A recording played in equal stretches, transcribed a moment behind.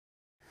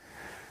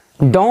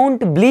Don't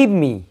believe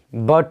me,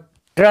 but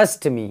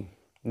trust me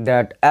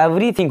that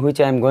everything which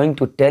I am going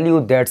to tell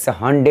you, that's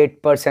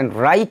 100%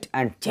 right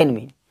and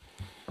genuine.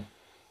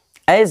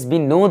 As we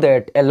know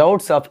that a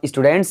lots of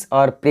students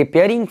are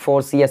preparing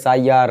for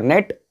CSIR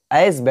NET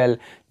as well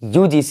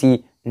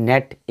UGC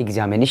NET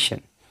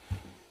examination.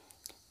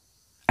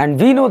 And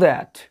we know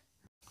that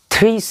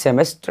 3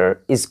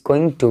 semester is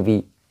going to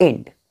be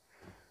end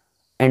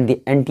and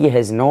the NT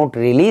has not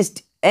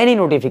released any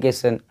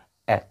notification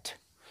yet.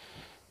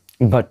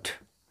 But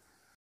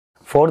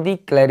for the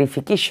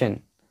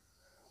clarification,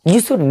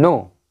 you should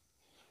know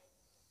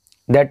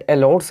that a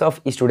lots of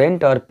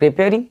students are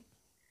preparing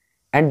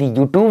and the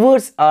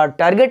YouTubers are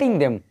targeting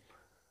them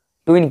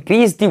to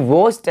increase the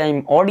watch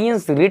time,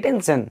 audience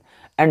retention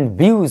and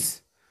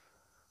views,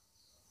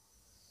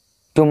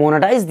 to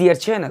monetize their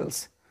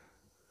channels,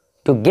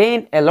 to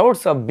gain a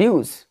lots of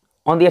views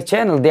on their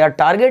channel. They are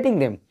targeting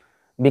them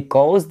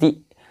because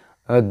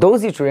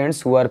those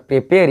students who are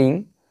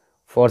preparing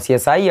for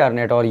CSIR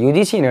NET or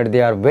UGC NET,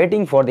 they are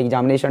waiting for the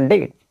examination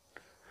date,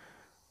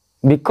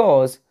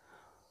 because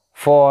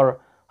for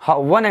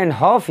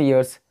 1.5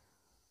 years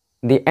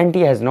the NT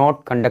has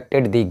not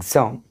conducted the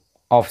exam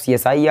of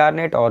CSIR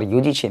NET or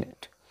UGC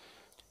NET.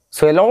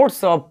 So a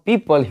lots of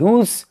people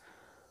whose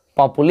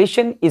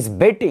population is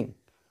waiting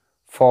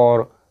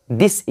for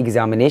this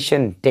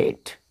examination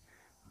date,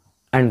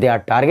 and they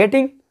are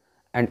targeting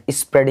and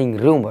spreading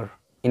rumor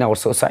in our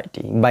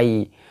society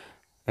by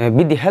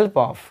with the help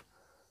of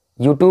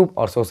YouTube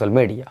or social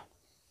media.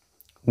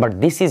 But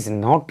this is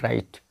not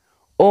right.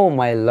 Oh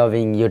my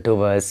loving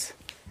YouTubers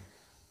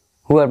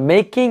who are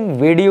making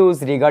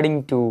videos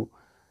regarding to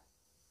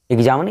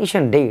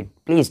examination date,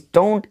 please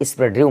don't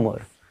spread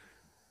rumor.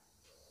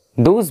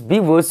 Those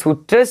viewers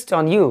who trust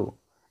on you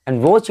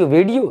and watch your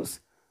videos,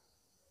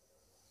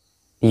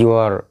 you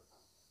are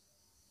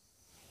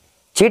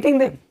cheating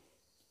them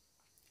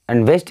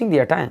and wasting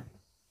their time.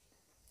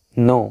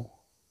 No,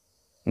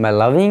 my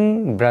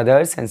loving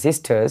brothers and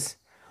sisters,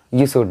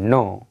 you should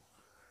know,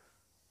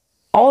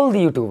 all the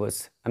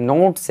YouTubers, I'm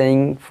not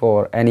saying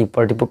for any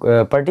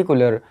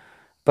particular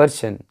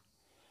person,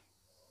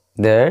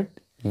 that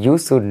you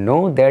should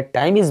know that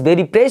time is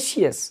very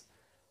precious.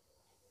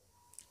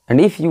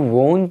 And if you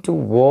want to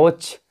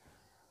watch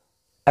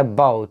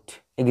about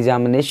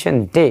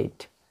examination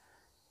date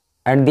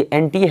and the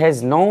NT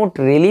has not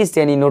released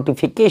any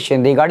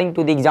notification regarding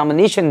to the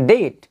examination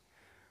date,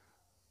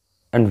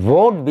 and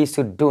what we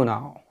should do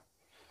now,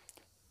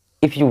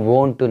 if you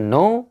want to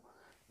know,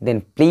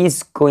 then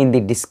please go in the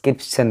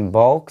description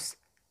box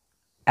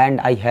and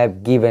I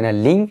have given a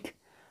link.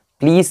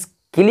 Please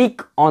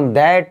click on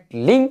that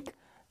link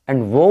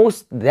and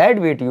watch that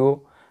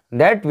video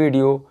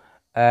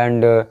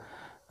and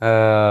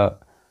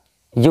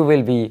you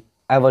will be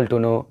able to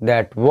know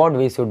that what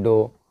we should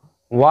do,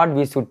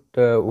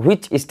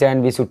 which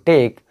stand we should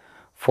take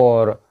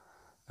for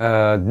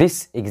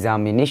this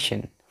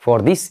examination, for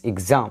this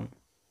exam.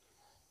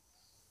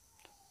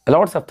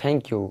 Lots of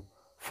thank you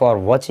for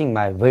watching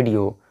my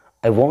video.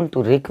 I want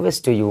to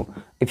request to you,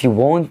 if you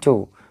want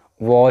to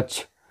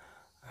watch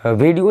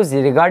videos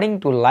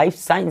regarding to life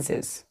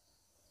sciences,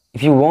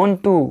 if you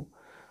want to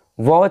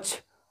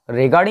watch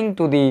regarding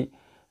to the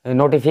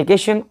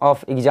notification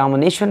of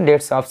examination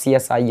dates of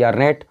CSIR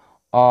NET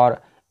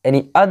or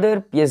any other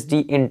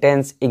PhD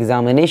intense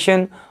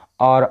examination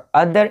or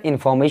other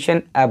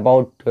information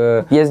about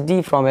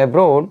PhD from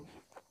abroad,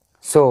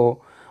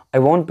 so I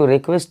want to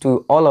request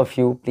to all of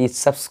you, please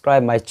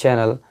subscribe my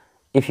channel.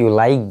 If you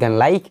like, then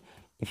like.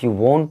 If you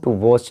want to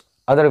watch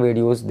other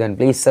videos, then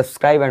please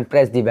subscribe and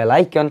press the bell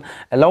icon.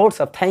 Lots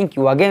of thank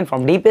you again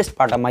from deepest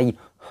part of my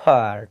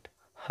heart.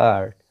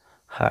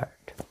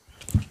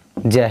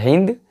 Jai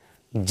Hind,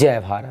 Jai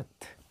Bharat.